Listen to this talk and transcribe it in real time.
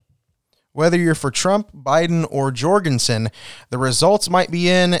Whether you're for Trump, Biden, or Jorgensen, the results might be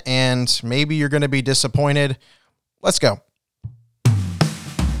in, and maybe you're going to be disappointed. Let's go.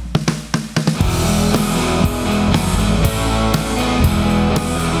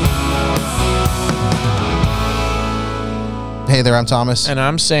 Hey there, I'm Thomas. And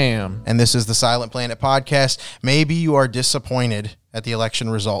I'm Sam. And this is the Silent Planet Podcast. Maybe you are disappointed at the election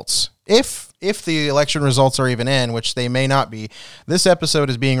results. If the election results are even in, which they may not be, this episode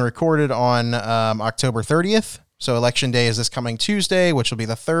is being recorded on October 30th. So election day is this coming Tuesday, which will be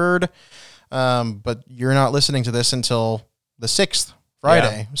the 3rd. But you're not listening to this until the 6th,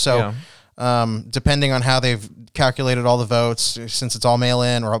 Friday. Yeah. So depending on how they've calculated all the votes, since it's all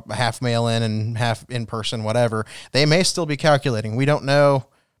mail-in or half mail-in and half in-person, whatever, they may still be calculating. We don't know,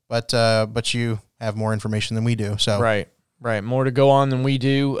 but you have more information than we do. So Right. More to go on than we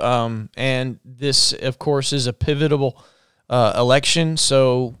do. And this, of course, is a pivotal election.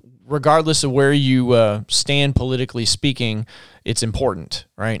 So regardless of where you stand politically speaking, it's important,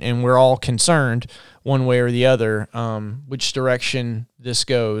 right? And we're all concerned one way or the other which direction this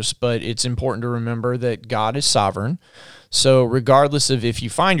goes. But it's important to remember that God is sovereign. So regardless of if you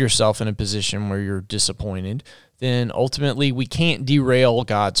find yourself in a position where you're disappointed, then ultimately we can't derail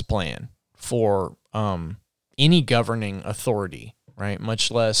God's plan for any governing authority, right?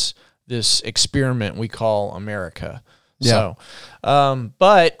 Much less this experiment we call America. Yeah. So,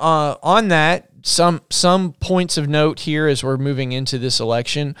 but on that, some points of note here as we're moving into this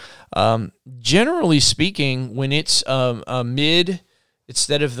election. Generally speaking, when it's a mid,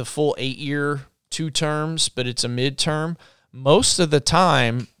 instead of the full 8-year 2 terms, but it's a midterm, most of the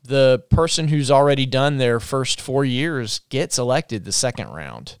time, the person who's already done their first 4 years gets elected the second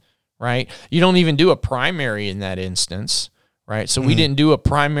round, right? You don't even do a primary in that instance. Right, so we didn't do a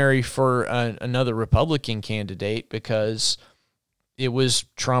primary for another Republican candidate because it was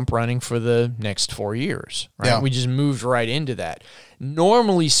Trump running for the next 4 years. Right, Yeah. We just moved right into that.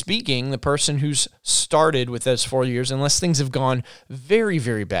 Normally speaking, the person who's started with those 4 years, unless things have gone very,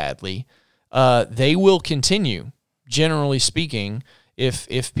 very badly, they will continue. Generally speaking,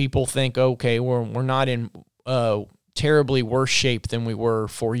 if people think, okay, we're not in terribly worse shape than we were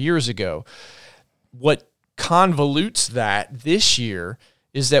 4 years ago, what convolutes that this year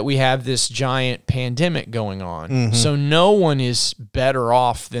is that we have this giant pandemic going on. So no one is better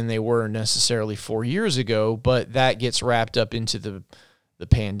off than they were necessarily 4 years ago, but that gets wrapped up into the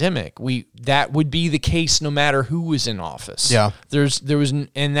pandemic. That would be the case no matter who was in office. Yeah.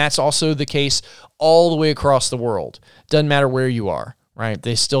 And that's also the case all the way across the world. Doesn't matter where you are. Right,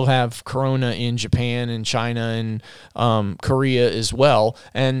 they still have corona in Japan and China and Korea as well,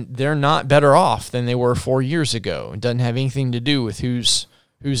 and they're not better off than they were 4 years ago. It doesn't have anything to do with who's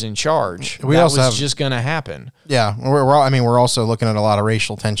in charge. That was just going to happen. Yeah, we're also looking at a lot of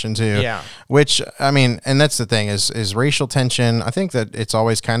racial tension too. Yeah, which and that's the thing is racial tension. I think that it's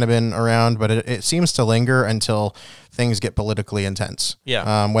always kind of been around, but it seems to linger until things get politically intense.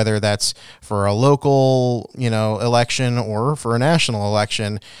 Yeah. Whether that's for a local, election or for a national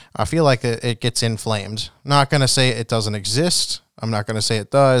election, I feel like it gets inflamed. Not going to say it doesn't exist. I'm not going to say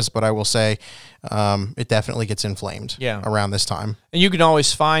it does, but I will say it definitely gets inflamed around this time. And you can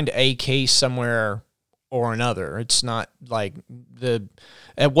always find a case somewhere or another. It's not like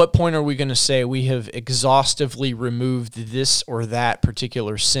at what point are we going to say we have exhaustively removed this or that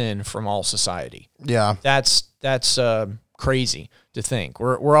particular sin from all society? Yeah. That's crazy to think.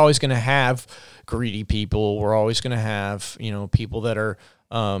 We're always going to have greedy people. We're always going to have, people that are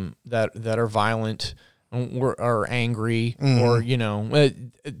that are violent or angry or,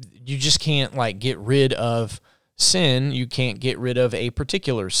 you just can't get rid of sin. You can't get rid of a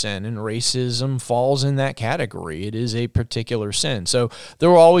particular sin, and racism falls in that category. It is a particular sin. So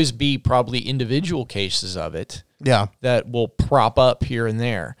there will always be probably individual cases of it that will prop up here and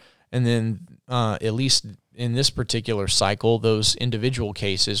there. And then at least in this particular cycle, those individual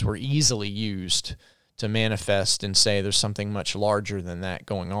cases were easily used to manifest and say there's something much larger than that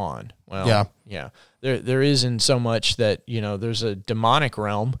going on. Well, yeah. There isn't so much that, there's a demonic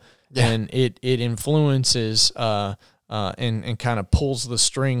realm. Yeah. And it influences and kind of pulls the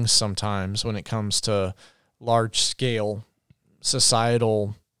strings sometimes when it comes to large scale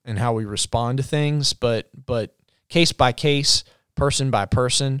societal and how we respond to things, but case by case, person by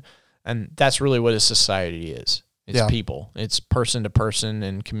person, and that's really what a society is. It's people. It's person to person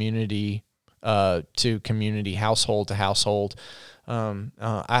and community to community, household to household.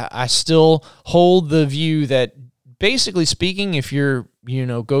 I still hold the view that, basically speaking, if you're,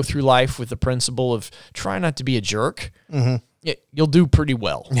 go through life with the principle of try not to be a jerk, you'll do pretty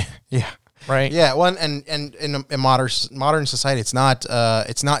well. Yeah. right? Yeah, well, and in modern society, it's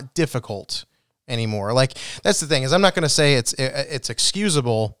not difficult anymore. Like, that's the thing, is I'm not going to say it's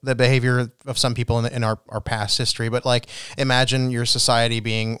excusable, the behavior of some people in our past history, but like, imagine your society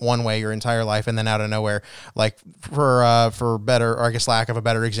being one way your entire life, and then out of nowhere, like for better, or I guess lack of a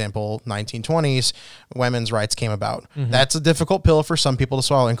better example, 1920s, women's rights came about. That's a difficult pill for some people to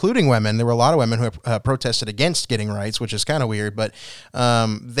swallow, including women. There were a lot of women who protested against getting rights, which is kind of weird, but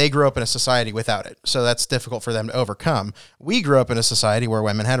they grew up in a society without it, so that's difficult for them to overcome. We grew up in a society where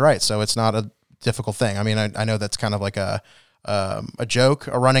women had rights, so it's not a difficult thing. I mean, I know that's kind of like a joke,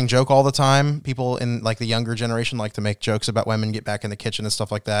 a running joke all the time. People in like the younger generation like to make jokes about women get back in the kitchen and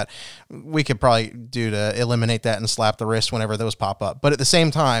stuff like that. We could probably do to eliminate that and slap the wrist whenever those pop up. But at the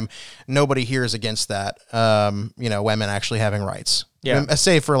same time, nobody here is against that. Women actually having rights. Yeah,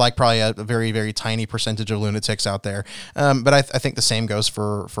 save for like probably a very, very tiny percentage of lunatics out there. But I think the same goes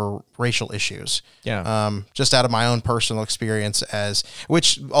for racial issues. Yeah. Just out of my own personal experience,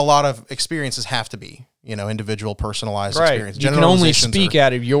 which a lot of experiences have to be, individual personalized experience. You can only speak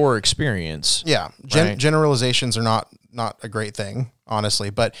out of your experience. Yeah. Generalizations are not a great thing, honestly.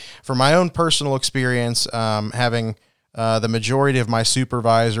 But for my own personal experience, having the majority of my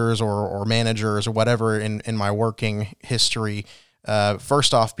supervisors or managers or whatever in my working history,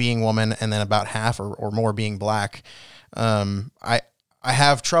 first off being woman, and then about half or more being black, I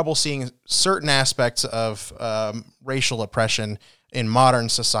have trouble seeing certain aspects of racial oppression in modern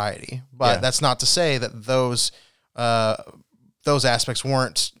society. But that's not to say that those aspects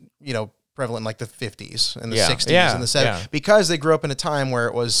weren't, prevalent in like the 50s and the 60s and the 70s, because they grew up in a time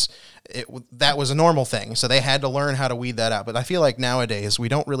where that was a normal thing. So they had to learn how to weed that out. But I feel like nowadays we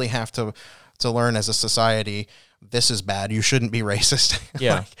don't really have to learn as a society, this is bad, you shouldn't be racist.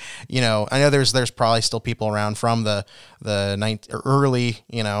 Yeah. I know there's probably still people around from the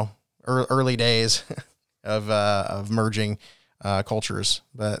early days of merging cultures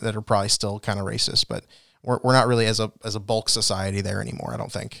that are probably still kind of racist, but we're not really as a bulk society there anymore, I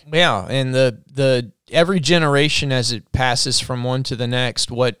don't think. Yeah, and the every generation as it passes from one to the next,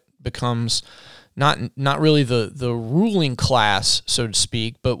 what becomes not really the ruling class, so to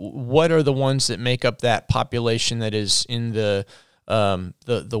speak, but what are the ones that make up that population that is in the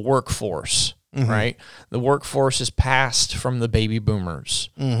workforce, right? The workforce is passed from the baby boomers.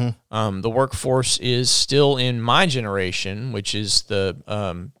 The workforce is still in my generation, which is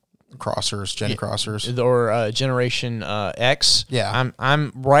the crossers, or Generation X. Yeah,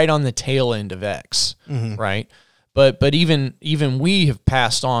 I'm right on the tail end of X, right? But even we have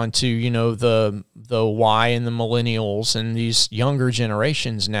passed on to the Y and the millennials, and these younger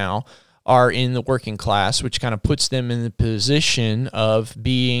generations now are in the working class, which kind of puts them in the position of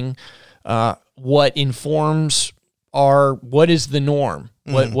being what informs what is the norm,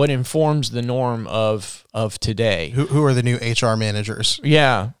 what informs the norm of today. Who are the new HR managers?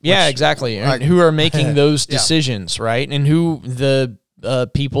 Yeah, exactly. And who are making those decisions, right? And who the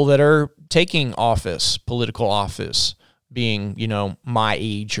people that are taking office, political office, being, my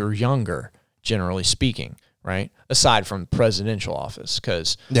age or younger, generally speaking, right? Aside from presidential office,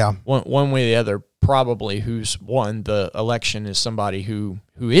 because one way or the other, probably who's won the election is somebody who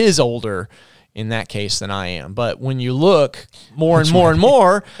is older in that case than I am. But when you look more and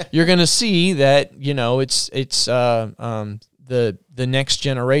more, you're going to see that, it's the next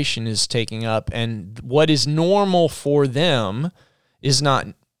generation is taking up, and what is normal for them is not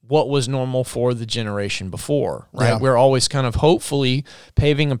what was normal for the generation before, right? Yeah. We're always kind of hopefully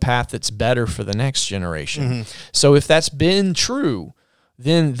paving a path that's better for the next generation. So if that's been true,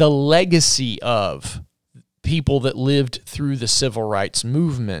 then the legacy of people that lived through the civil rights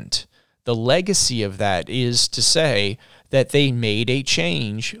movement, the legacy of that is to say that they made a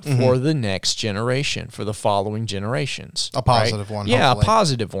change for the next generation, for the following generations. A positive one. Yeah, hopefully. A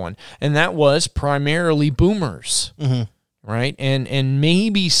positive one. And that was primarily boomers. Right? And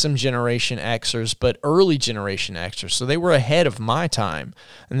maybe some Generation Xers, but early Generation Xers. So they were ahead of my time.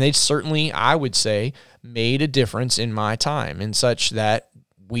 And they certainly, I would say, made a difference in my time, in such that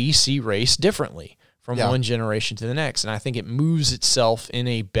we see race differently from one generation to the next. And I think it moves itself in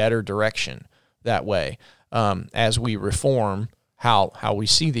a better direction that way, as we reform how we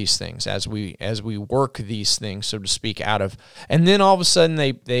see these things, as we work these things, so to speak, out of. And then all of a sudden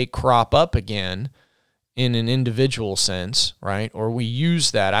they crop up again in an individual sense, right? Or we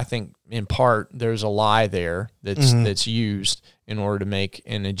use that. I think in part there's a lie there that's used in order to make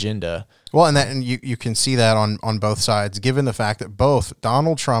an agenda. Well, and you can see that on both sides, given the fact that both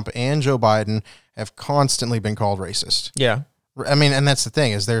Donald Trump and Joe Biden have constantly been called racist. Yeah. I mean, and that's the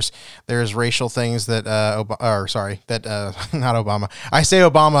thing is there's racial things that not Obama. I say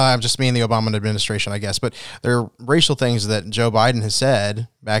Obama, I'm just meaning the Obama administration, I guess. But there are racial things that Joe Biden has said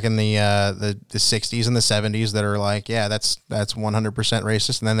back in the 60s and the 70s that are like, yeah, that's 100%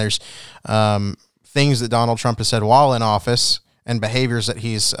 racist. And then there's things that Donald Trump has said while in office and behaviors that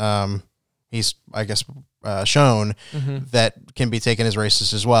he's I guess shown that can be taken as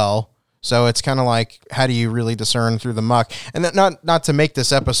racist as well. So it's kind of like, how do you really discern through the muck? And that, not to make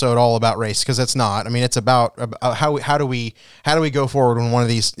this episode all about race, because it's not. I mean, it's about how do we go forward when one of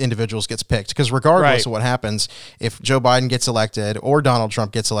these individuals gets picked? Because regardless of what happens, if Joe Biden gets elected or Donald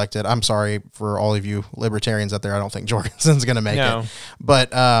Trump gets elected, I'm sorry for all of you libertarians out there, I don't think Jorgensen's going to make it. But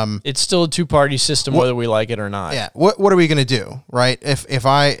it's still a two-party system, whether we like it or not. Yeah. What are we going to do, right?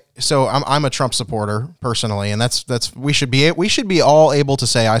 So I'm a Trump supporter personally, and that's we should be all able to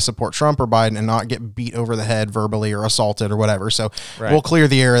say I support Trump or Biden and not get beat over the head verbally or assaulted or whatever. So we'll clear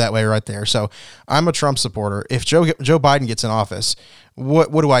the air that way right there. So I'm a Trump supporter. If Joe Biden gets in office,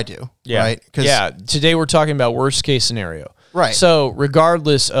 what do I do? Yeah. Right? Today we're talking about worst case scenario. Right. So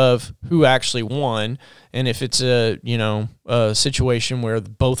regardless of who actually won, and if it's a situation where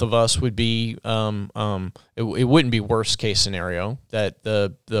both of us would be, it wouldn't be worst case scenario that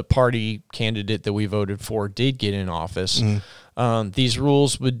the party candidate that we voted for did get in office. These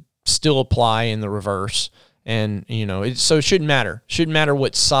rules would still apply in the reverse. And, so it shouldn't matter. Shouldn't matter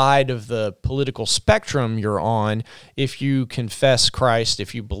what side of the political spectrum you're on. If you confess Christ,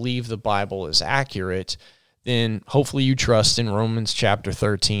 if you believe the Bible is accurate, then hopefully you trust in Romans chapter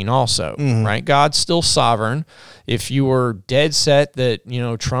 13 also, right? God's still sovereign. If you were dead set that,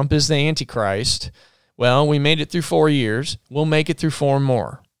 Trump is the Antichrist, well, we made it through 4 years. We'll make it through 4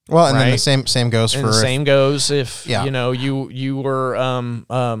 more. Well, and then the same goes and if you were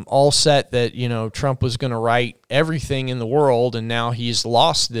all set that Trump was going to right everything in the world, and now he's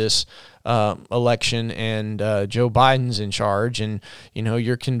lost this election, and Joe Biden's in charge, and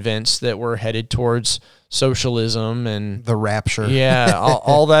you're convinced that we're headed towards socialism and the rapture,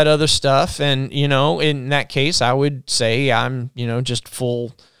 all that other stuff, and in that case, I would say I'm just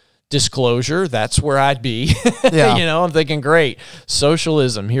full disclosure, that's where I'd be. I'm thinking, great,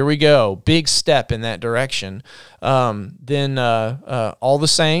 socialism, here we go, big step in that direction. Then all the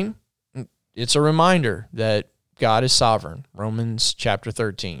same, it's a reminder that God is sovereign. Romans chapter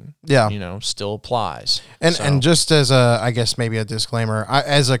 13, still applies. And just as I guess maybe a disclaimer,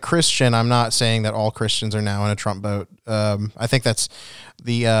 as a Christian, I'm not saying that all Christians are now in a Trump boat. I think that's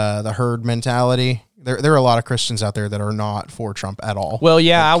the herd mentality. There are a lot of Christians out there that are not for Trump at all. Well,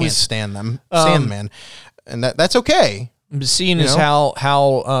 yeah, I can't stand them, man, and that's okay. Seeing as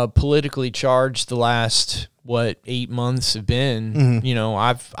how politically charged the last 8 months have been,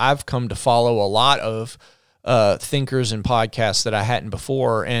 I've come to follow a lot of thinkers and podcasts that I hadn't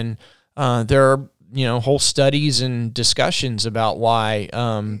before, and there are whole studies and discussions about why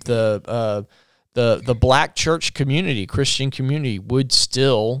the black church community, Christian community, would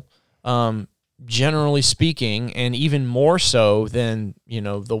still generally speaking, and even more so than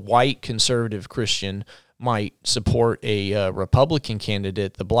the white conservative Christian might support a Republican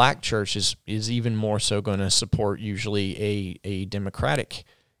candidate, the black church is even more so going to support usually a Democratic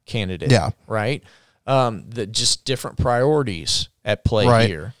candidate. Yeah. Right. Just different priorities at play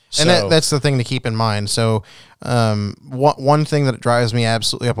here. And that's the thing to keep in mind. So, one thing that drives me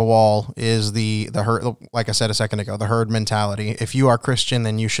absolutely up a wall is the herd. Like I said a second ago, the herd mentality. If you are Christian,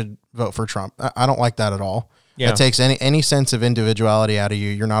 then you should vote for Trump. I don't like that at all. Yeah. It takes any sense of individuality out of you.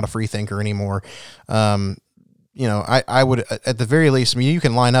 You're not a free thinker anymore. I would, at the very least, you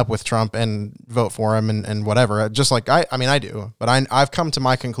can line up with Trump and vote for him and whatever. Just like I do. But I've come to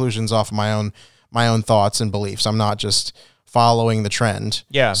my conclusions off of my own thoughts and beliefs. I'm not just following the trend,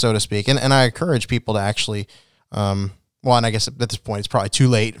 so to speak. And I encourage people to actually, and I guess at this point it's probably too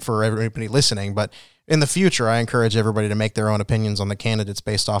late for everybody listening, but in the future, I encourage everybody to make their own opinions on the candidates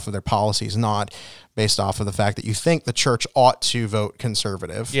based off of their policies, not based off of the fact that you think the church ought to vote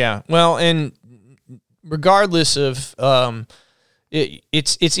conservative. Yeah. Well, and regardless of,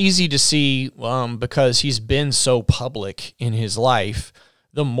 it's easy to see, because he's been so public in his life,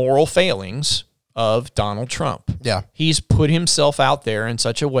 the moral failings of Donald Trump. Yeah. He's put himself out there in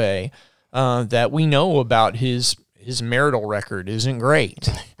such a way that we know about his marital record isn't great,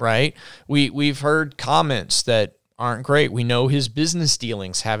 right? We've heard comments that aren't great. We know his business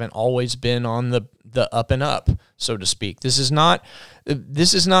dealings haven't always been on the up and up, so to speak. This is not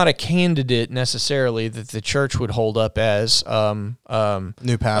a candidate necessarily that the church would hold up as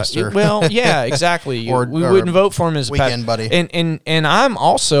new pastor. Yeah, exactly. we or wouldn't vote for him as a weekend buddy. And I'm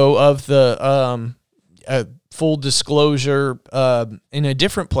also of the full disclosure, in a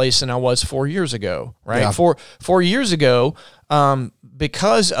different place than I was 4 years ago, right? Yeah. 4 years ago,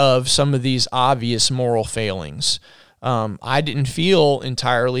 because of some of these obvious moral failings, I didn't feel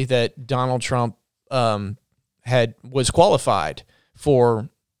entirely that Donald Trump was qualified for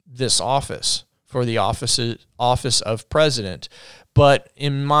this office, for the office of president. But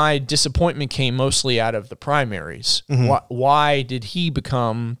in my disappointment came mostly out of the primaries. Why did he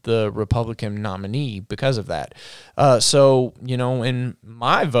become the Republican nominee because of that? So, in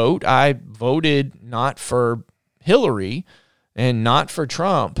my vote, I voted not for Hillary and not for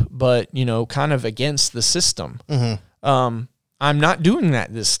Trump, but, kind of against the system. I'm not doing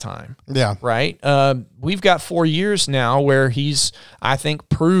that this time. Yeah. Right? We've got 4 years now where he's, I think,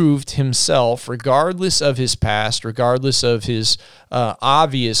 proved himself, regardless of his past, regardless of his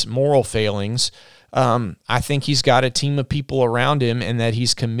obvious moral failings. I think he's got a team of people around him, and that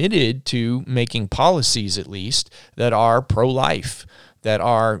he's committed to making policies, at least, that are pro-life, that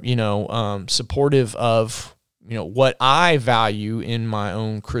are, supportive of, what I value in my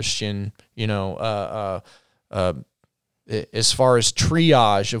own Christian, as far as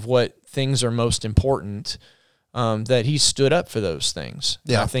triage of what things are most important, that he stood up for those things.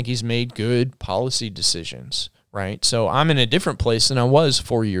 Yeah. I think he's made good policy decisions, right? So I'm in a different place than I was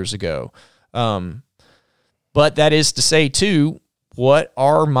 4 years ago. But that is to say, too, what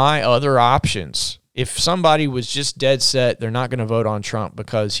are my other options? If somebody was just dead set, they're not going to vote on Trump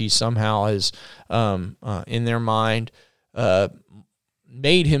because he somehow has, in their mind,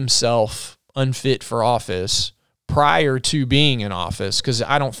 made himself unfit for office prior to being in office, because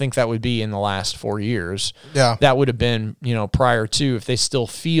I don't think that would be in the last 4 years. Yeah. That would have been, prior to, if they still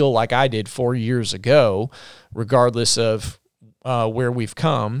feel like I did 4 years ago, regardless of where we've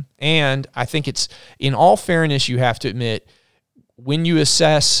come. And I think it's, in all fairness, you have to admit, when you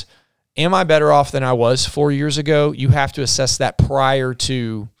assess, am I better off than I was 4 years ago, you have to assess that prior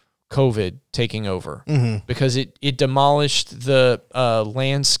to COVID taking over, because it demolished the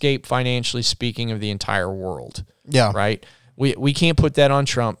landscape, financially speaking, of the entire world. Yeah. Right? We can't put that on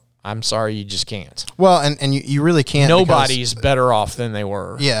Trump. I'm sorry, you just can't. Well, and you really can't. Nobody's better off than they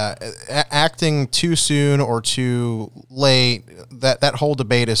were. Yeah. Acting too soon or too late, that whole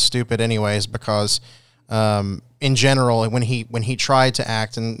debate is stupid anyways, because in general, when he tried to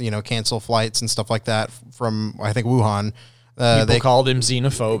act and, cancel flights and stuff like that from, I think, Wuhan, People called him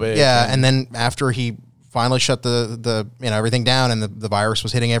xenophobic. Yeah, and then after he finally shut the everything down, and the virus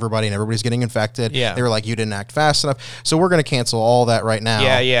was hitting everybody and everybody's getting infected, they were like, you didn't act fast enough, so we're going to cancel all that right now.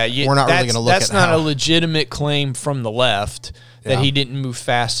 We're not really going to look at that's not a legitimate claim from the left that he didn't move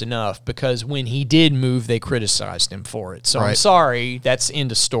fast enough, because when he did move, they criticized him for it. So I'm sorry, that's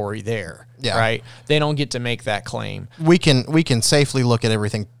end of story there. Yeah. Right? They don't get to make that claim. We can safely look at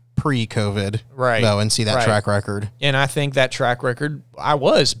everything pre-COVID, though, and see that track record. And I think that track record, I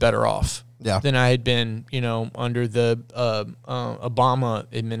was better off than I had been, under the Obama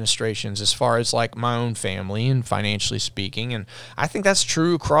administrations, as far as like my own family and financially speaking. And I think that's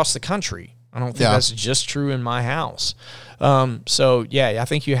true across the country. I don't think that's just true in my house. So I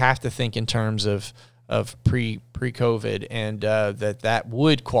think you have to think in terms of pre-COVID, and that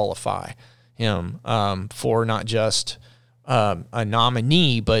would qualify him for not just a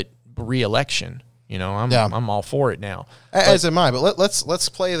nominee, but re-election. I'm all for it now. As am I. But let's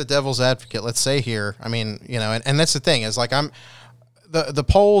play the devil's advocate. Let's say here, I mean, and that's the thing, is like, the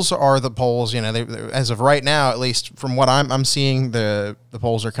polls are the polls. They, as of right now, at least from what I'm seeing, the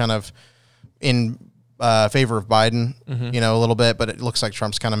polls are kind of in favor of Biden, a little bit, but it looks like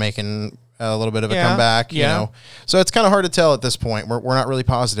Trump's kind of making a little bit of a comeback, So it's kind of hard to tell at this point. We're not really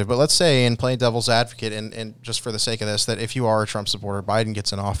positive, but let's say, and play devil's advocate, and just for the sake of this, that if you are a Trump supporter, Biden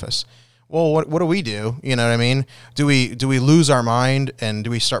gets in office. Well, what do we do? You know what I mean? Do we lose our mind, and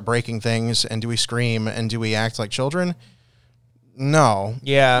do we start breaking things, and do we scream, and do we act like children? No.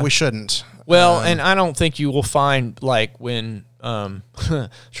 Yeah. We shouldn't. Well, and I don't think you will find, like, when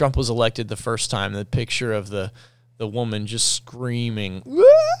Trump was elected the first time, the picture of the woman just screaming,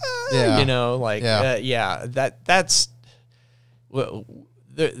 that's well,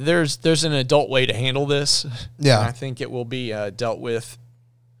 there's an adult way to handle this. Yeah. And I think it will be dealt with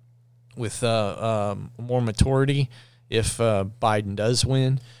more maturity if Biden does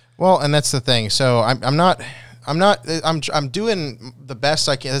win. Well, and that's the thing. So I'm doing the best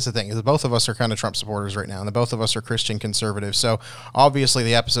I can. That's the thing, is both of us are kind of Trump supporters right now, and both of us are Christian conservatives. So obviously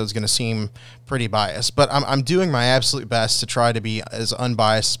the episode's going to seem pretty biased, but I'm doing my absolute best to try to be as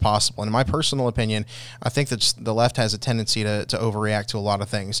unbiased as possible. And in my personal opinion, I think that the left has a tendency to overreact to a lot of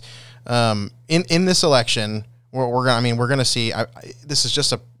things. In this election, we're going to see. This is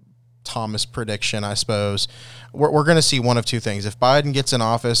just Thomas prediction, I suppose. We're going to see one of two things. If Biden gets in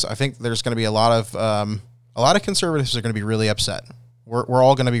office, I think there's going to be a lot of conservatives are going to be really upset. We're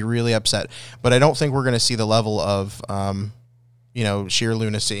all going to be really upset, but I don't think we're going to see the level of sheer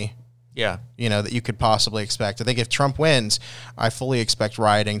lunacy. Yeah. That you could possibly expect. I think if Trump wins, I fully expect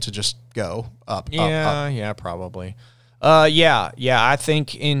rioting to just go up. Yeah, probably. I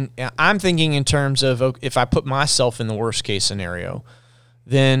think I'm thinking in terms of, if I put myself in the worst case scenario,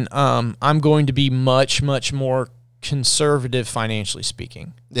 then I'm going to be much, much more conservative financially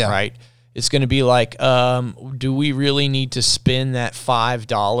speaking. Yeah. Right. It's going to be like, do we really need to spend that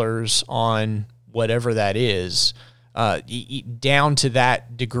 $5 on whatever that is, down to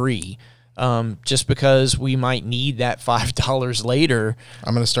that degree? Just because we might need that $5 later.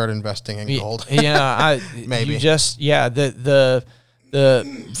 I'm going to start investing in gold. Maybe.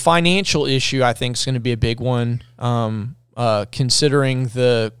 The financial issue, I think, is going to be a big one. Considering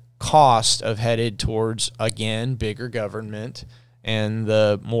the cost of headed towards, again, bigger government and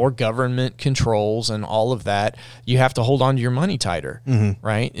the more government controls and all of that, you have to hold on to your money tighter,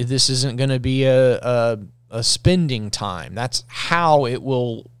 right? This isn't going to be a spending time. That's how it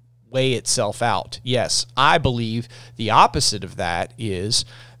will weigh itself out. Yes, I believe the opposite of that is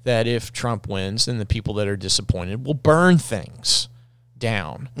that if Trump wins, then the people that are disappointed will burn things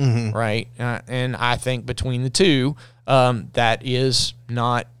down, right? And I think between the two, that is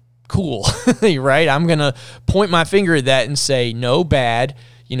not cool, right? I'm going to point my finger at that and say, no, bad,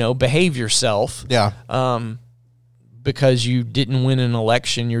 behave yourself. Yeah. Because you didn't win an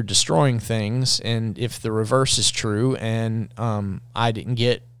election, you're destroying things. And if the reverse is true and I didn't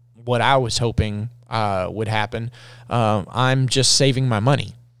get what I was hoping would happen, I'm just saving my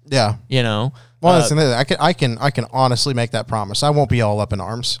money. Yeah. Well, listen, I can honestly make that promise. I won't be all up in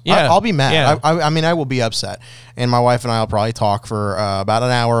arms. Yeah. I'll be mad. Yeah. I will be upset. And my wife and I will probably talk for about an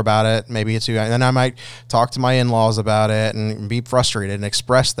hour about it, maybe two. And then I might talk to my in-laws about it and be frustrated and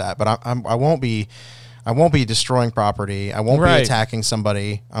express that. But I won't be destroying property. I won't be attacking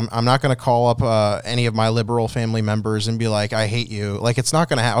somebody. I'm not going to call up any of my liberal family members and be like, I hate you. Like, it's not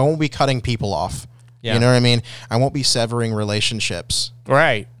going to happen. I won't be cutting people off. Yeah. You know what I mean? I won't be severing relationships.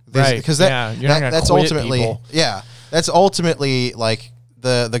 Right. Because that's ultimately people. Yeah, that's ultimately like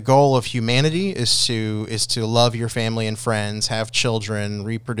the goal of humanity is to love your family and friends, have children,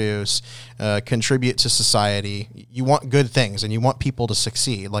 reproduce, contribute to society. You want good things and you want people to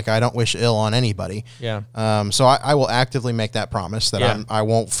succeed. Like, I don't wish ill on anybody. Yeah. So I will actively make that promise that I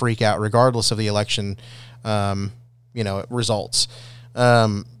won't freak out regardless of the election, results.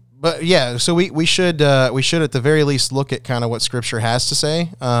 But yeah, so we should at the very least look at kind of what Scripture has to say.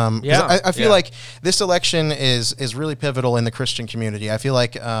 I feel like this election is really pivotal in the Christian community. I feel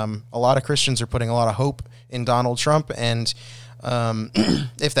like a lot of Christians are putting a lot of hope in Donald Trump, and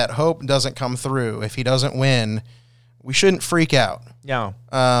if that hope doesn't come through, if he doesn't win, we shouldn't freak out. No.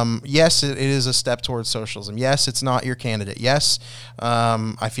 Yes, it is a step towards socialism. Yes, it's not your candidate. Yes,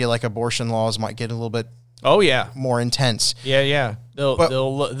 I feel like abortion laws might get a little bit. Oh yeah, more intense. Yeah.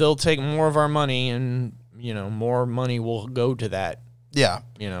 They'll take more of our money, and more money will go to that. Yeah,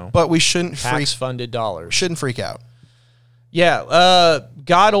 but we shouldn't tax-funded dollars. Shouldn't freak out. Yeah,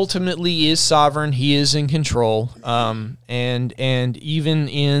 God ultimately is sovereign. He is in control. And even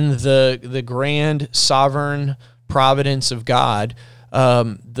in the grand sovereign providence of God,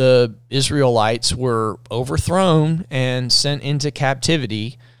 the Israelites were overthrown and sent into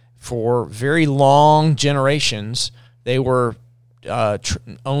captivity. For very long generations, they were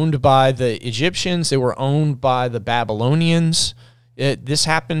owned by the Egyptians. They were owned by the Babylonians. This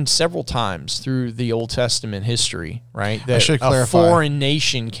happened several times through the Old Testament history, right? I should clarify. A foreign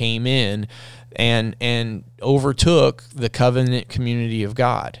nation came in and overtook the covenant community of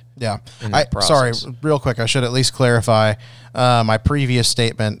God. Yeah. Sorry, real quick, I should at least clarify my previous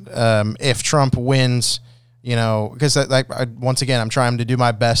statement. If Trump wins, because once again, I'm trying to do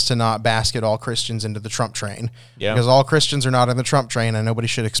my best to not basket all Christians into the Trump train. Yeah. Because all Christians are not in the Trump train, and nobody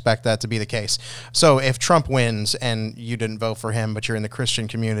should expect that to be the case. So if Trump wins and you didn't vote for him, but you're in the Christian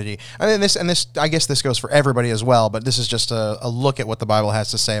community, I mean, this I guess this goes for everybody as well. But this is just a look at what the Bible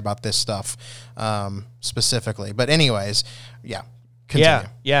has to say about this stuff specifically. But anyways, yeah. Continue.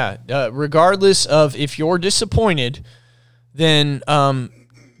 Yeah. Regardless of if you're disappointed, then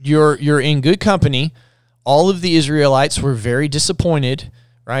you're in good company. All of the Israelites were very disappointed,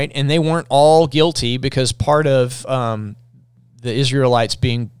 right? And they weren't all guilty, because part of the Israelites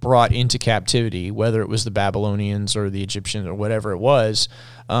being brought into captivity, whether it was the Babylonians or the Egyptians or whatever it was,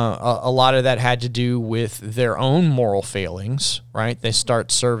 a lot of that had to do with their own moral failings, right? They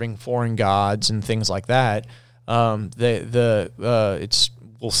start serving foreign gods and things like that. It's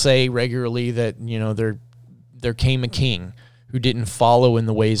will say regularly that, there came a king who didn't follow in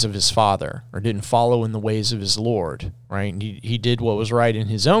the ways of his father or didn't follow in the ways of his Lord, right? And he did what was right in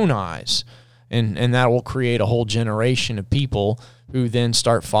his own eyes. And that will create a whole generation of people who then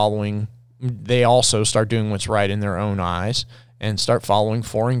start following. They also start doing what's right in their own eyes and start following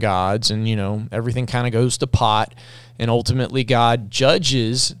foreign gods. And, everything kind of goes to pot. And ultimately, God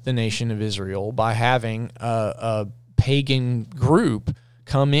judges the nation of Israel by having a pagan group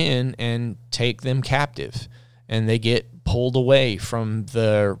come in and take them captive. And they get pulled away from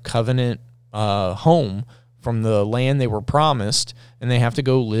their covenant home, from the land they were promised, and they have to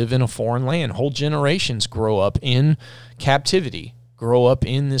go live in a foreign land. Whole generations grow up in captivity, grow up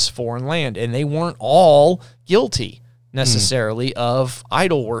in this foreign land, and they weren't all guilty necessarily of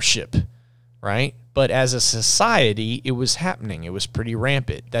idol worship, right? But as a society, it was happening. It was pretty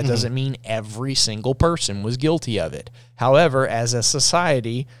rampant. That doesn't mean every single person was guilty of it. However, as a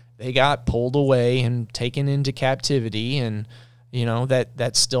society, they got pulled away and taken into captivity, and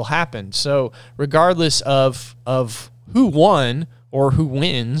that still happened. So regardless of who won or who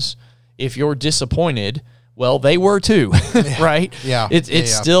wins, if you're disappointed, well, they were too, right? Yeah. It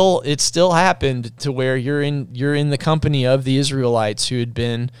still happened to where you're in the company of the Israelites who had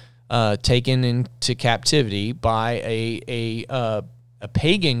been taken into captivity by a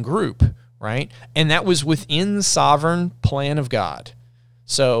pagan group, right? And that was within the sovereign plan of God.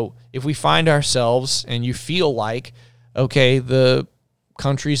 So if we find ourselves and you feel like, okay, the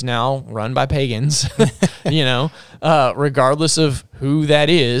country's now run by pagans, regardless of who that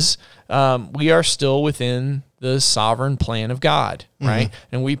is, we are still within the sovereign plan of God, right?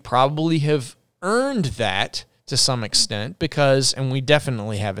 And we probably have earned that to some extent and we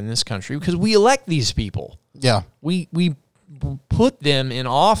definitely have in this country, because we elect these people. Yeah. We put them in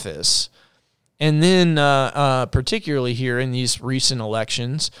office. And then, particularly here in these recent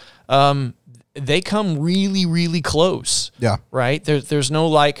elections, they come really, really close. Yeah. Right? There's no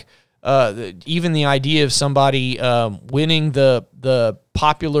even the idea of somebody winning the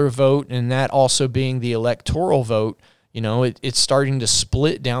popular vote and that also being the electoral vote. It's starting to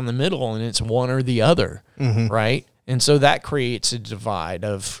split down the middle, and it's one or the other, right? And so that creates a divide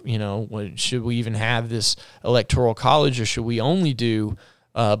of, should we even have this electoral college, or should we only do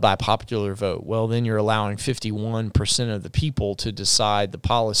by popular vote? Well, then you're allowing 51% of the people to decide the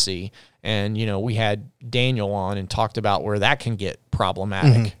policy. And, we had Daniel on and talked about where that can get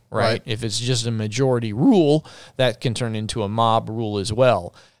problematic, right? If it's just a majority rule, that can turn into a mob rule as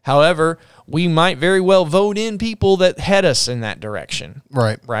well. However, we might very well vote in people that head us in that direction.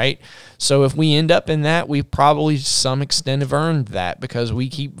 Right? So if we end up in that, we probably to some extent have earned that because we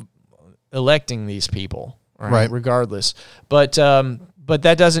keep electing these people, right? Regardless. But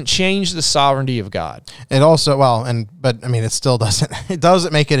that doesn't change the sovereignty of God. It also, it still doesn't. It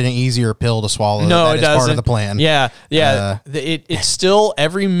doesn't make it an easier pill to swallow. No, it doesn't. Part of the plan. Yeah. It's still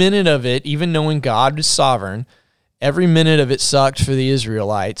every minute of it, even knowing God is sovereign. Every minute of it sucked for the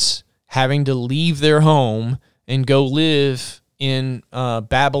Israelites having to leave their home and go live in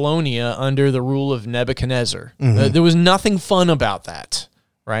Babylonia under the rule of Nebuchadnezzar. There was nothing fun about that,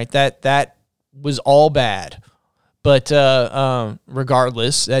 right? That was all bad. But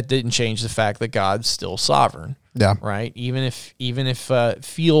regardless, that didn't change the fact that God's still sovereign. Yeah. Right? Even if it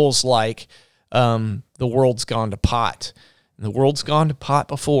feels like the world's gone to pot. And the world's gone to pot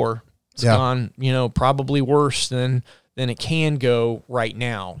before. It's gone, probably worse than it can go right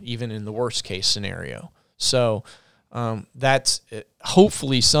now, even in the worst case scenario. So that's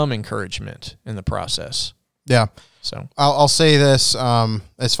hopefully some encouragement in the process. Yeah. So I'll say this,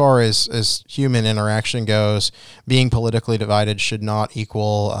 as far as human interaction goes, being politically divided should not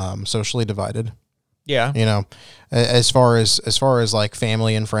equal socially divided. Yeah. As far as like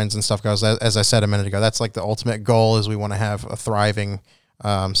family and friends and stuff goes, as I said a minute ago, that's like the ultimate goal is we want to have a thriving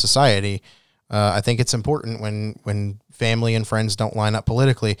society. I think it's important when family and friends don't line up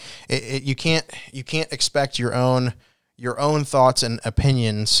politically. You can't expect your own thoughts and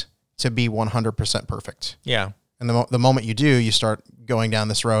opinions to be 100% perfect. Yeah. And the moment you do, you start going down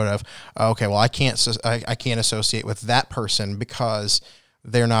this road of, okay, well, I can't associate with that person because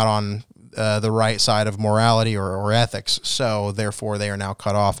they're not on the right side of morality or ethics. So therefore, they are now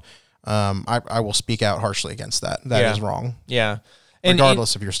cut off. I will speak out harshly against that. That is wrong. Yeah.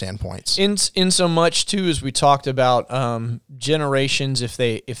 Regardless of your standpoints. In so much too, as we talked about generations, if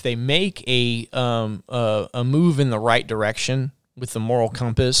they make a move in the right direction with the moral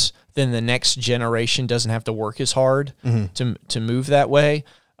compass, then the next generation doesn't have to work as hard to move that way.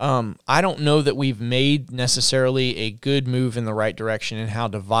 I don't know that we've made necessarily a good move in the right direction in how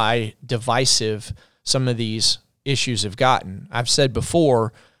divisive some of these issues have gotten. I've said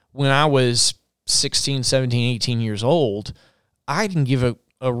before, when I was 16, 17, 18 years old, I didn't give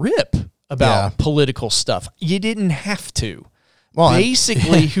a rip about political stuff. You didn't have to. Well,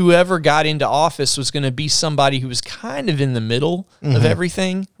 basically, whoever got into office was going to be somebody who was kind of in the middle of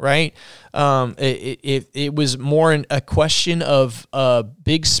everything, right? It was more a question of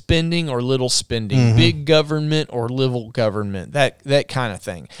big spending or little spending, big government or little government, that kind of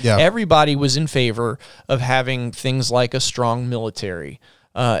thing. Yeah. Everybody was in favor of having things like a strong military.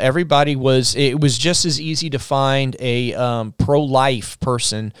 It was just as easy to find a pro-life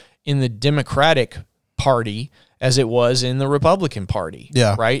person in the Democratic Party as it was in the Republican Party.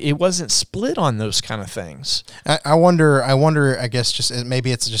 Yeah. Right? It wasn't split on those kind of things. I wonder, I guess just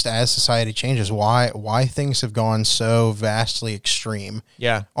maybe it's just as society changes, why things have gone so vastly extreme.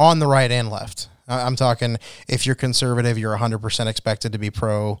 Yeah. On the right and left. I'm talking, if you're conservative, you're 100% expected to be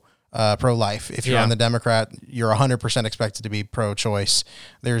pro-life. If you're on the Democrat, you're 100% expected to be pro-choice.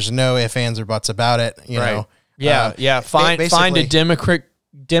 There's no ifs, ands, or buts about it. You know. Yeah. Find a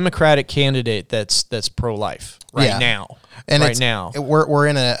Democratic candidate that's pro-life now. And now we're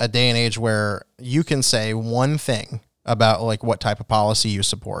in a day and age where you can say one thing about like what type of policy you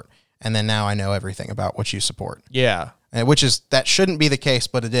support, and then now I know everything about what you support. Yeah. And that shouldn't be the case,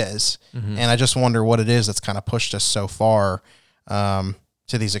 but it is. And I just wonder what it is that's kind of pushed us so far to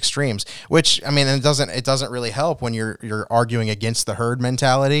these extremes. Which, I mean, it doesn't really help when you're arguing against the herd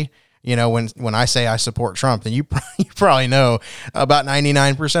mentality. You know, when I say I support Trump, then you probably know about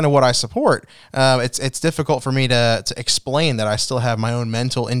 99% of what I support. It's difficult for me to explain that I still have my own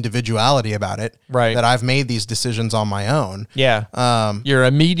mental individuality about it. Right. That I've made these decisions on my own. Yeah. You're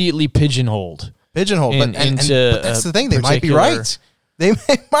immediately pigeonholed. But that's the thing. They might be right. They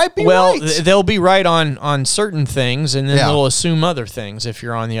might be right. Well, they'll be right on certain things, and then they'll assume other things if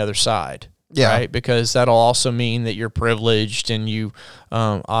you're on the other side. Yeah. Right? Because that'll also mean that you're privileged and you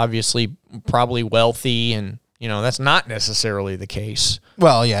obviously probably wealthy, and that's not necessarily the case.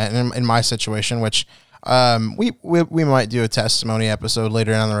 Well, yeah, in my situation, which we might do a testimony episode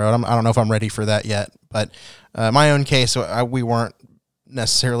later down the road. I don't know if I'm ready for that yet, but my own case, we weren't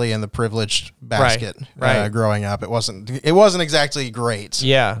necessarily in the privileged basket growing up. It wasn't exactly great.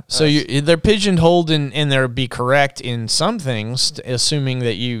 Yeah. So they're pigeonholed and they'll be correct in some things, assuming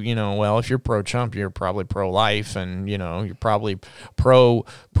that if you're pro-Trump, you're probably pro-life, and you're probably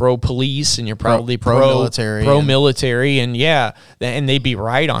pro-police, and you're probably pro-military, and they'd be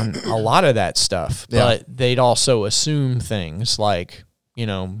right on a lot of that stuff. But they'd also assume things like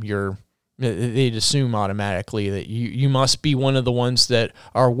they'd assume automatically that you must be one of the ones that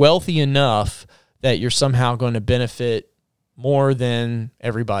are wealthy enough that you're somehow going to benefit more than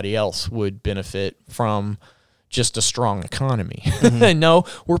everybody else would benefit from just a strong economy. No,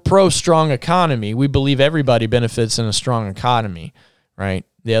 we're pro-strong economy. We believe everybody benefits in a strong economy, right?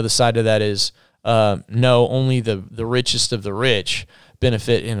 The other side of that is, no, only the richest of the rich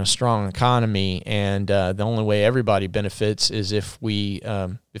benefit in a strong economy, and the only way everybody benefits is if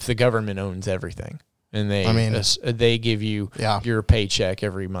the government owns everything, and they give you your paycheck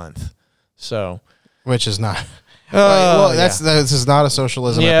every month. So, which is not. This is not a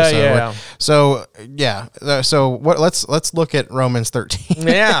socialism episode. Yeah. So what? Let's look at Romans 13.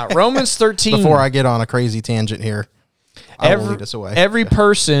 Romans 13. Before I get on a crazy tangent here, I will lead us away. Every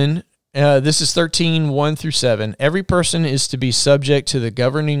person. This is 13, 1 through 7. Every person is to be subject to the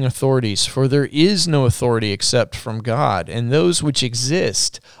governing authorities, for there is no authority except from God, and those which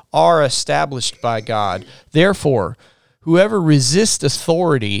exist are established by God. Therefore, whoever resists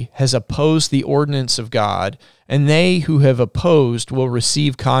authority has opposed the ordinance of God, and they who have opposed will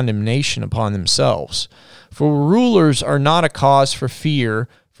receive condemnation upon themselves. For rulers are not a cause for fear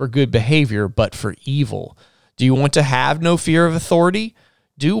for good behavior, but for evil. Do you want to have no fear of authority?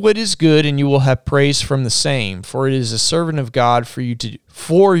 Do what is good, and you will have praise from the same. For it is a servant of God for you to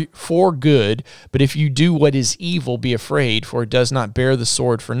for good. But if you do what is evil, be afraid, for it does not bear the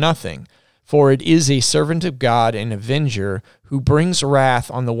sword for nothing. For it is a servant of God, an avenger, who brings wrath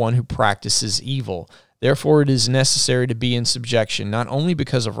on the one who practices evil. Therefore, it is necessary to be in subjection, not only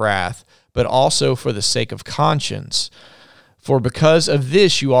because of wrath, but also for the sake of conscience. For because of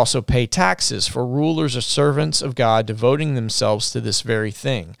this you also pay taxes, for rulers are servants of God, devoting themselves to this very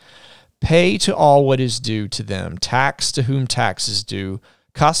thing. Pay to all what is due to them, tax to whom tax is due,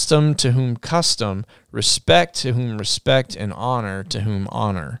 custom to whom custom, respect to whom respect, and honor to whom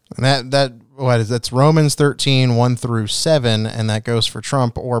honor. And that's Romans 13, 1 through 7, and that goes for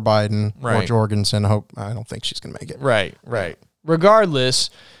Trump or Biden or Jorgensen. I don't think she's going to make it. Right. Regardless,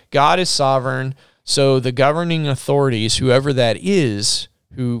 God is sovereign. So the governing authorities, whoever that is,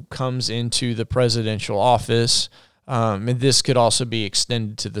 who comes into the presidential office. And this could also be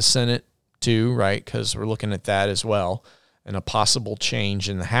extended to the Senate too, right? Because we're looking at that as well, and a possible change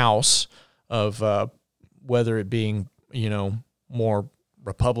in the House of whether it being, more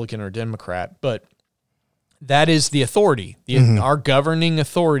Republican or Democrat. But that is the authority. Our governing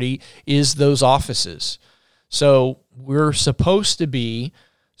authority is those offices. So we're supposed to be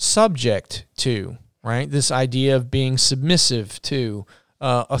subject to, right? This idea of being submissive to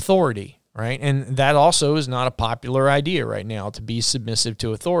authority, right? And that also is not a popular idea right now, to be submissive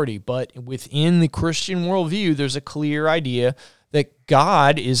to authority. But within the Christian worldview, there's a clear idea that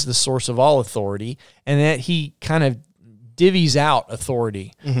God is the source of all authority, and that he kind of divvies out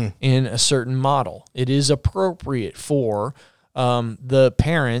authority in a certain model. It is appropriate for the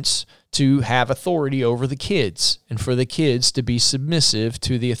parents to have authority over the kids, and for the kids to be submissive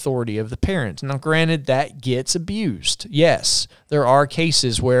to the authority of the parents. Now, granted, that gets abused. Yes, there are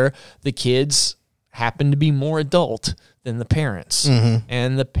cases where the kids happen to be more adult than the parents,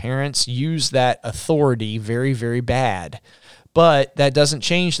 and the parents use that authority very, very bad. But that doesn't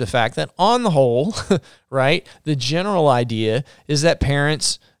change the fact that on the whole, right, the general idea is that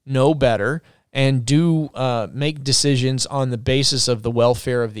parents know better and do make decisions on the basis of the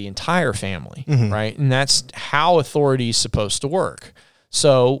welfare of the entire family, right? And that's how authority is supposed to work.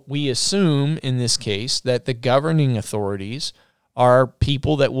 So we assume in this case that the governing authorities are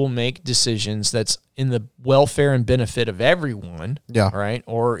people that will make decisions that's in the welfare and benefit of everyone, right?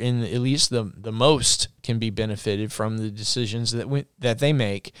 Or in at least the most can be benefited from the decisions that they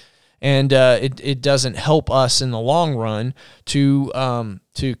make. And it doesn't help us in the long run to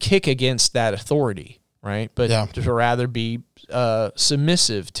kick against that authority, right? But to rather be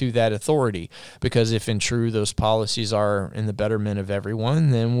submissive to that authority, because if in true those policies are in the betterment of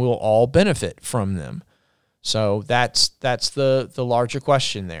everyone, then we'll all benefit from them. So that's the larger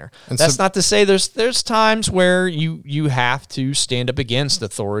question there. And that's not to say there's times where you have to stand up against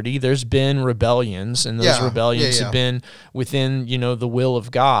authority. There's been rebellions, and those rebellions have been within the will of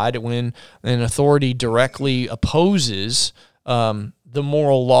God. When an authority directly opposes the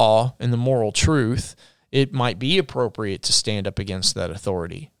moral law and the moral truth, it might be appropriate to stand up against that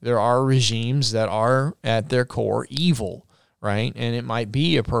authority. There are regimes that are at their core evil, right? And it might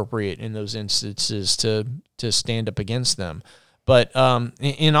be appropriate in those instances to stand up against them. But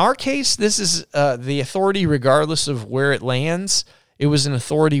in our case, this is the authority, regardless of where it lands. It was an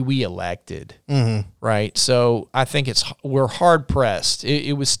authority we elected, right? So I think we're hard pressed.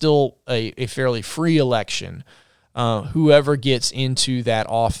 It was still a fairly free election. Whoever gets into that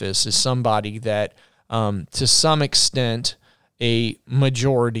office is somebody that, to some extent, a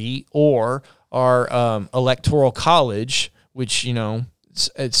majority or our electoral college, which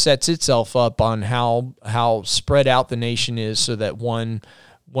it sets itself up on how spread out the nation is, so that one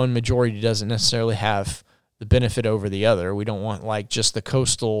majority doesn't necessarily have the benefit over the other. We don't want just the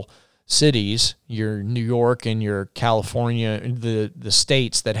coastal cities, your New York and your California, the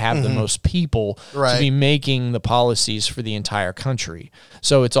states that have the most people, to be making the policies for the entire country.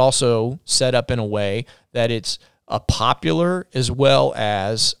 So it's also set up in a way that it's a popular as well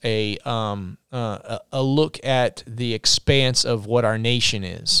as a look at the expanse of what our nation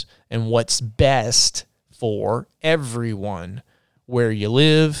is and what's best for everyone where you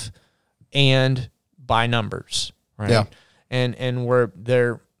live and by numbers, right? Yeah. And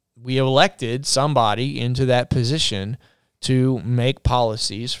we elected somebody into that position to make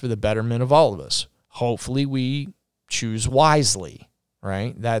policies for the betterment of all of us. Hopefully we choose wisely,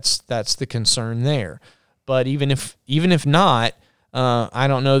 right? That's the concern there. But even if not, I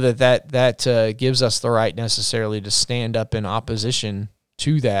don't know that gives us the right necessarily to stand up in opposition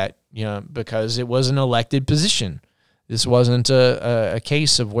to that, because it was an elected position. This wasn't a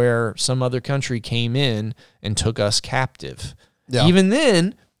case of where some other country came in and took us captive. Yeah. Even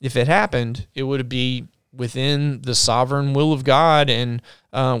then, if it happened, it would be within the sovereign will of God, and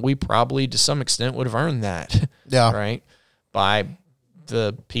we probably to some extent would have earned that, right, by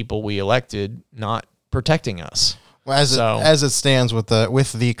the people we elected not protecting us. Well, as it stands with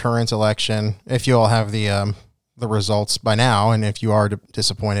the current election, if you all have the results by now, and if you are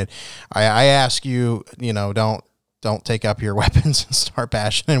disappointed, I ask you, don't take up your weapons and start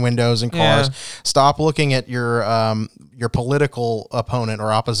bashing in windows and cars. Yeah. Stop looking at your political opponent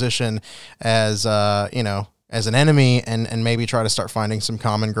or opposition as as an enemy, and maybe try to start finding some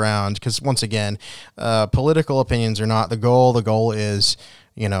common ground. Because once again, political opinions are not the goal. The goal is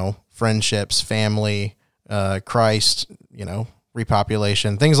friendships, family, Christ,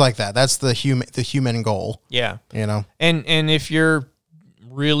 repopulation, things like that. That's the human goal. Yeah. And if you're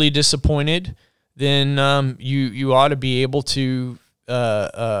really disappointed, then you ought to be able to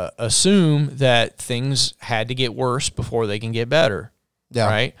assume that things had to get worse before they can get better. Yeah.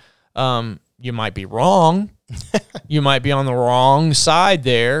 Right. You might be wrong. You might be on the wrong side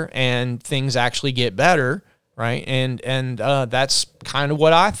there, and things actually get better. Right. And that's kind of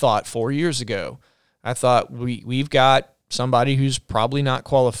what I thought 4 years ago. I thought we've got somebody who's probably not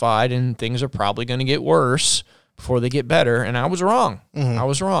qualified, and things are probably going to get worse before they get better. And I was wrong. Mm-hmm. I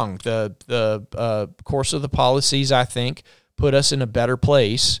was wrong. The course of the policies, I think, put us in a better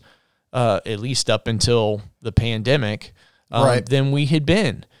place, at least up until the pandemic, right, than we had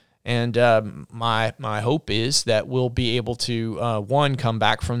been. And my hope is that we'll be able to, one, come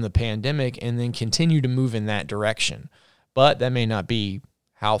back from the pandemic and then continue to move in that direction. But that may not be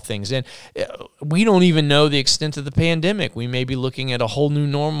how things end. We don't even know the extent of the pandemic. We may be looking at a whole new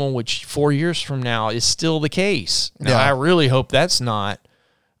normal, which 4 years from now is still the case. Now, I really hope that's not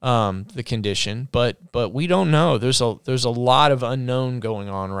the condition, but we don't know. There's a lot of unknown going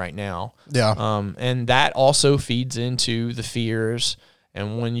on right now. Yeah. And that also feeds into the fears.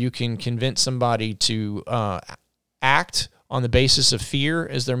 And when you can convince somebody to act on the basis of fear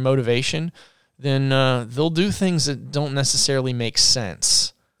as their motivation, then they'll do things that don't necessarily make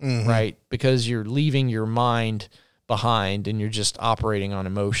sense, right? Because you're leaving your mind behind and you're just operating on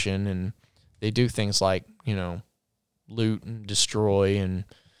emotion. And they do things like, loot and destroy and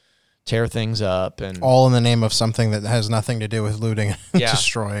tear things up, and all in the name of something that has nothing to do with looting and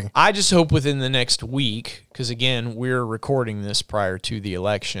destroying. I just hope within the next week, because again, we're recording this prior to the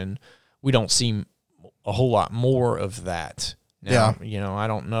election, we don't see a whole lot more of that. Now, I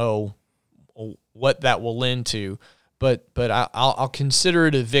don't know what that will lend to, but I'll consider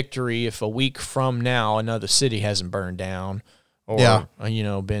it a victory if a week from now another city hasn't burned down or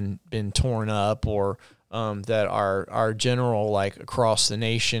been torn up, or that our general, like, across the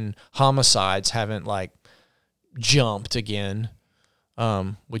nation homicides haven't, like, jumped again,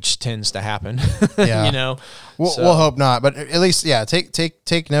 which tends to happen. Yeah. We'll hope not, but at least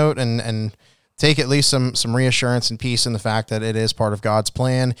take note and take at least some reassurance and peace in the fact that it is part of God's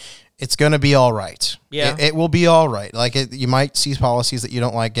plan. It's going to be all right. Yeah. It will be all right. Like, you might see policies that you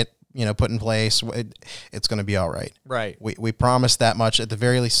don't like get put in place. It's going to be all right. Right. We promise that much. At the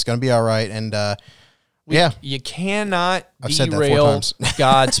very least, it's going to be all right. And you cannot derail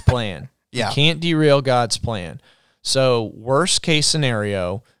God's plan. Yeah. You can't derail God's plan. So worst case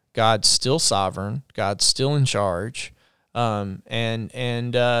scenario, God's still sovereign. God's still in charge. And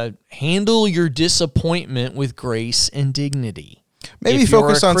handle your disappointment with grace and dignity. Maybe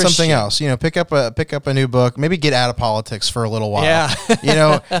focus on something else. Pick up a new book. Maybe get out of politics for a little while. Yeah.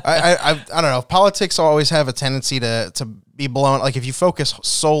 I don't know. Politics always have a tendency to be blown. Like, if you focus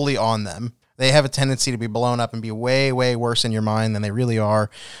solely on them, they have a tendency to be blown up and be way, way worse in your mind than they really are.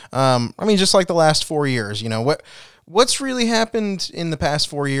 Just like the last 4 years. What's really happened in the past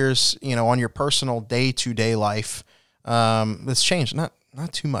 4 years? On your personal day-to-day life, that's changed. Not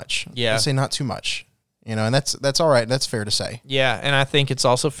too much. Yeah. I'd say not too much. And that's all right. That's fair to say. Yeah, and I think it's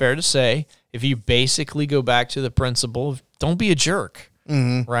also fair to say, if you basically go back to the principle of don't be a jerk,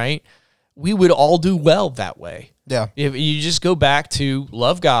 right? We would all do well that way. Yeah. If you just go back to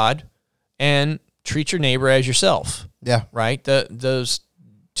love God and treat your neighbor as yourself. Yeah. Right? Those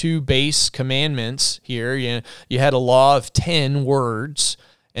two base commandments here, you had a law of 10 words,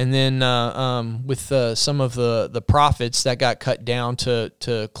 and then with some of the prophets, that got cut down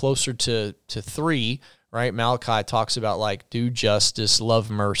to closer to 3, right? Malachi talks about, like, do justice, love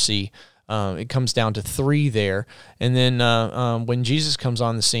mercy. It comes down to 3 there. And then when Jesus comes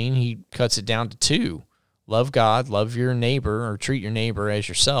on the scene, he cuts it down to 2. Love God, love your neighbor, or treat your neighbor as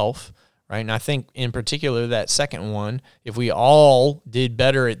yourself, right? And I think in particular that second one, if we all did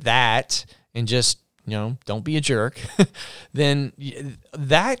better at that and just, don't be a jerk, then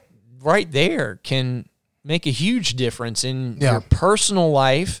that right there can make a huge difference in your personal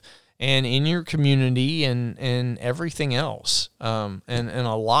life and in your community and everything else. And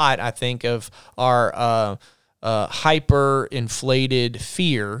a lot, I think, of our hyper inflated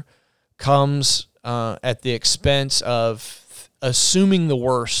fear comes at the expense of assuming the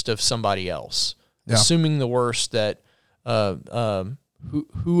worst of somebody else, assuming the worst that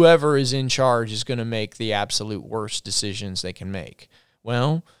whoever is in charge is going to make the absolute worst decisions they can make.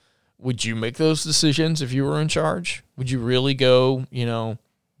 Well, would you make those decisions if you were in charge? Would you really go,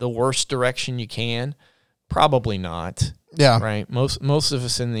 the worst direction you can? Probably not. Yeah. Right. Most of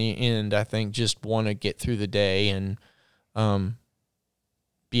us in the end, I think, just want to get through the day and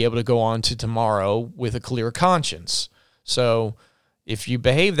be able to go on to tomorrow with a clear conscience. So if you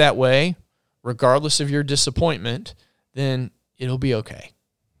behave that way, regardless of your disappointment, then it'll be okay.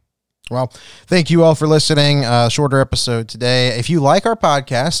 Well, thank you all for listening. Shorter episode today. If you like our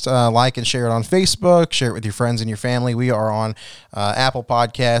podcast, like and share it on Facebook, share it with your friends and your family. We are on Apple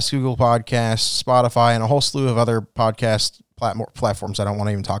Podcasts, Google Podcasts, Spotify, and a whole slew of other podcast platforms I don't want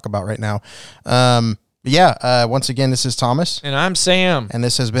to even talk about right now. Once again, this is Thomas. And I'm Sam. And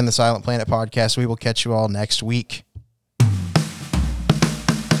this has been the Silent Planet Podcast. We will catch you all next week.